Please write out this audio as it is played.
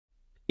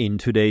In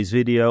today's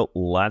video,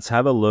 let's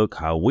have a look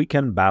how we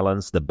can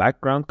balance the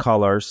background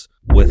colors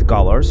with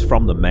colors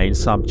from the main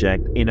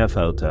subject in a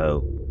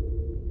photo.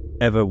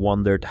 Ever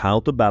wondered how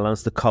to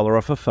balance the color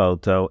of a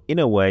photo in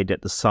a way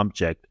that the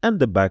subject and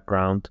the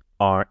background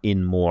are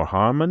in more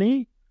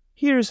harmony?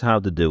 Here's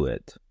how to do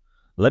it.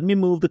 Let me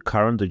move the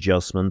current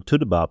adjustment to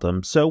the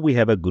bottom so we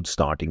have a good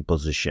starting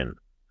position.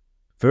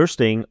 First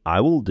thing I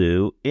will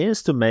do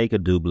is to make a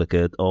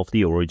duplicate of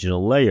the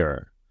original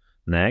layer.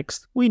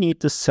 Next, we need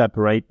to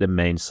separate the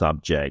main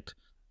subject.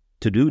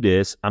 To do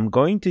this, I'm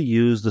going to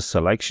use the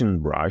selection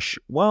brush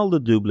while the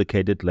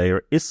duplicated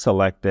layer is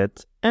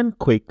selected and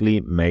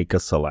quickly make a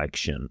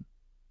selection.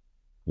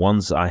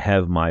 Once I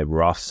have my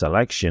rough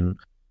selection,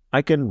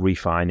 I can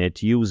refine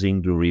it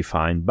using the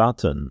Refine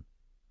button.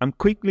 I'm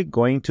quickly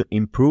going to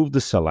improve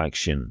the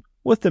selection.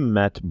 With the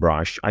matte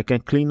brush, I can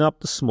clean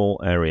up the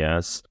small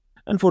areas,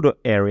 and for the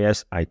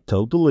areas I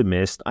totally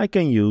missed, I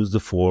can use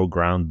the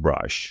foreground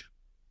brush.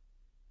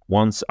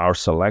 Once our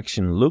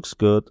selection looks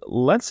good,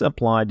 let's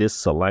apply this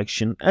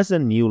selection as a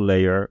new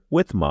layer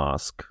with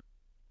mask.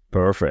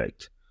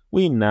 Perfect.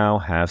 We now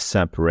have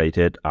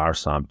separated our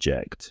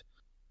subject.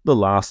 The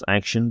last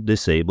action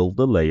disabled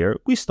the layer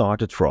we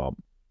started from,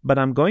 but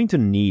I'm going to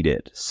need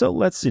it, so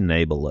let's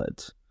enable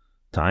it.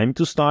 Time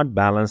to start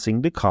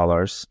balancing the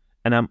colors,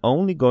 and I'm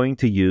only going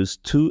to use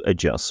 2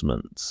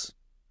 adjustments.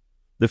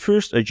 The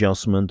first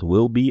adjustment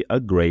will be a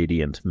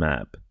gradient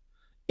map.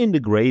 In the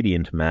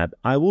gradient map,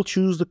 I will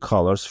choose the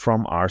colors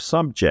from our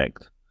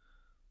subject.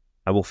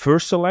 I will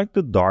first select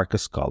the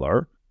darkest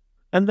color,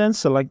 and then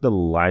select the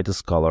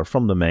lightest color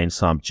from the main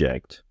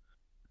subject.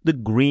 The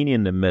green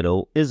in the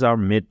middle is our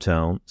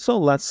midtone, so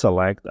let's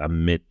select a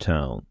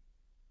midtone.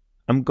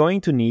 I'm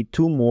going to need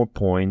 2 more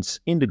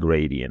points in the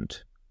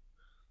gradient.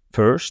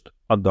 First,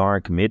 a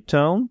dark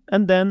midtone,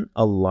 and then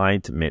a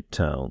light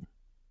midtone.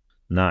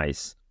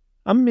 Nice.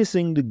 I'm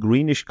missing the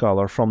greenish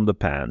color from the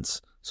pants.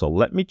 So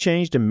let me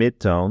change the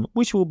midtone,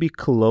 which will be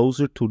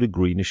closer to the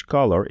greenish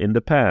color in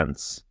the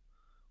pants.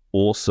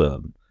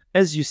 Awesome!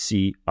 As you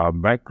see, our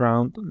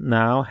background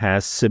now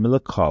has similar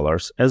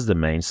colors as the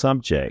main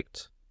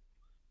subject.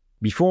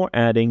 Before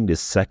adding this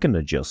second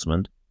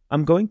adjustment,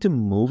 I'm going to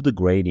move the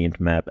gradient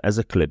map as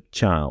a clipped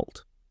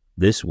child.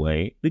 This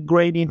way, the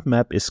gradient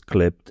map is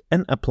clipped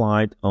and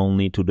applied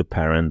only to the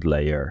parent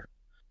layer.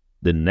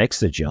 The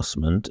next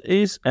adjustment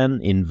is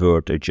an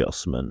invert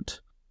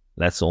adjustment.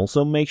 Let's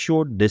also make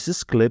sure this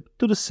is clipped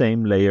to the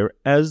same layer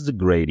as the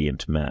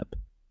gradient map.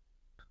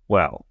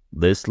 Well,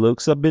 this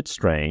looks a bit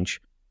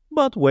strange,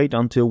 but wait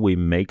until we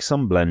make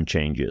some blend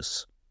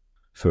changes.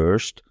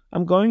 First,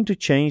 I'm going to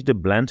change the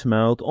blend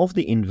mode of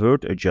the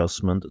invert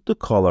adjustment to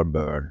color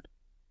burn.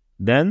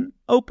 Then,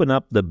 open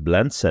up the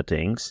blend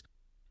settings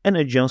and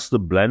adjust the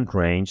blend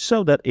range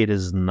so that it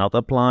is not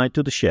applied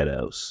to the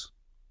shadows.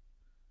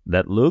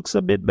 That looks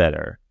a bit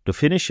better. To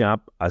finish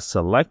up, I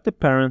select the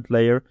parent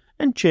layer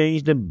and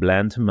change the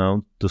blend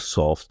mode to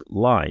soft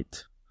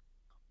light.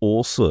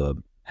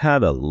 Awesome!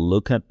 Have a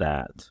look at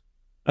that.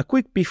 A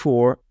quick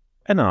before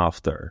and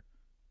after.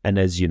 And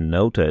as you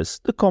notice,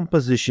 the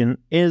composition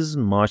is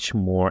much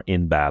more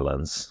in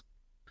balance.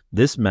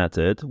 This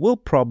method will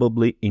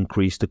probably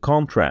increase the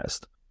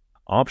contrast.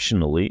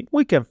 Optionally,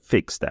 we can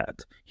fix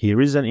that. Here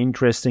is an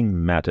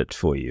interesting method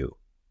for you.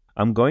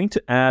 I'm going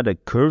to add a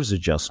curves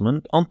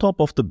adjustment on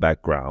top of the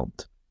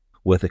background.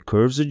 With a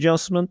curves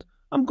adjustment,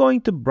 I'm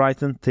going to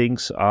brighten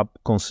things up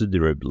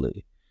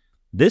considerably.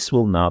 This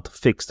will not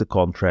fix the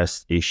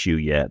contrast issue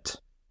yet.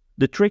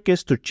 The trick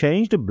is to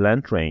change the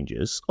blend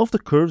ranges of the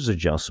curves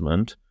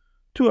adjustment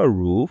to a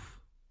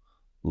roof,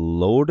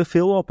 lower the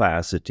fill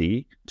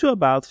opacity to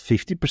about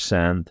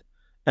 50%,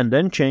 and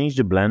then change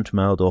the blend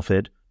mode of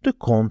it to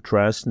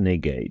contrast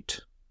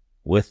negate.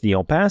 With the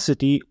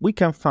opacity, we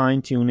can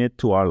fine-tune it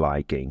to our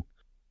liking,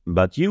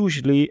 but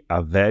usually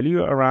a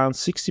value around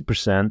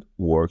 60%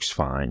 works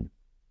fine.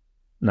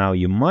 Now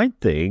you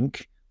might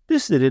think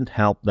this didn't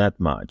help that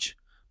much,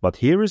 but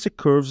here is a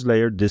curves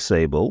layer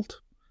disabled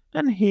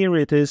and here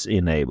it is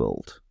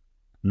enabled.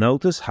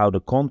 Notice how the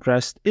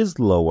contrast is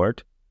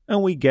lowered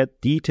and we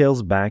get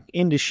details back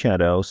in the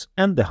shadows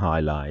and the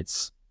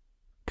highlights.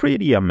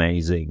 Pretty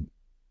amazing.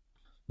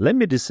 Let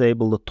me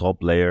disable the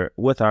top layer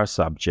with our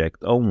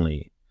subject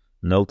only.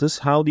 Notice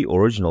how the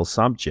original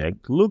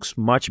subject looks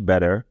much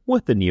better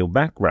with the new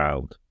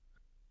background.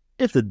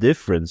 If the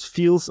difference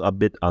feels a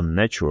bit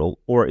unnatural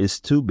or is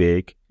too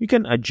big, you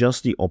can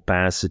adjust the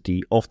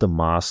opacity of the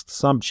masked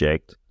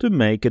subject to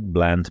make it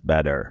blend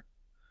better.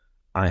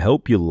 I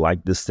hope you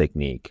like this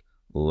technique.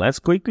 Let's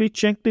quickly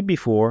check the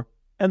before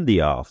and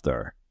the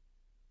after.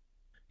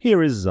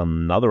 Here is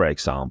another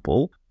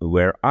example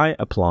where I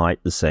applied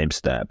the same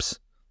steps.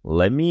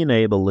 Let me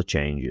enable the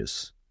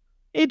changes.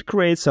 It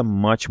creates a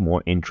much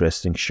more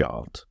interesting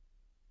shot.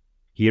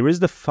 Here is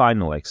the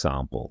final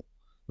example.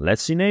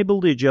 Let's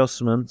enable the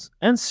adjustments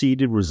and see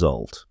the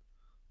result.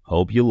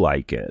 Hope you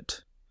like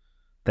it.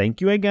 Thank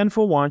you again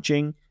for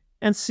watching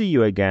and see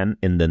you again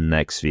in the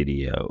next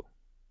video.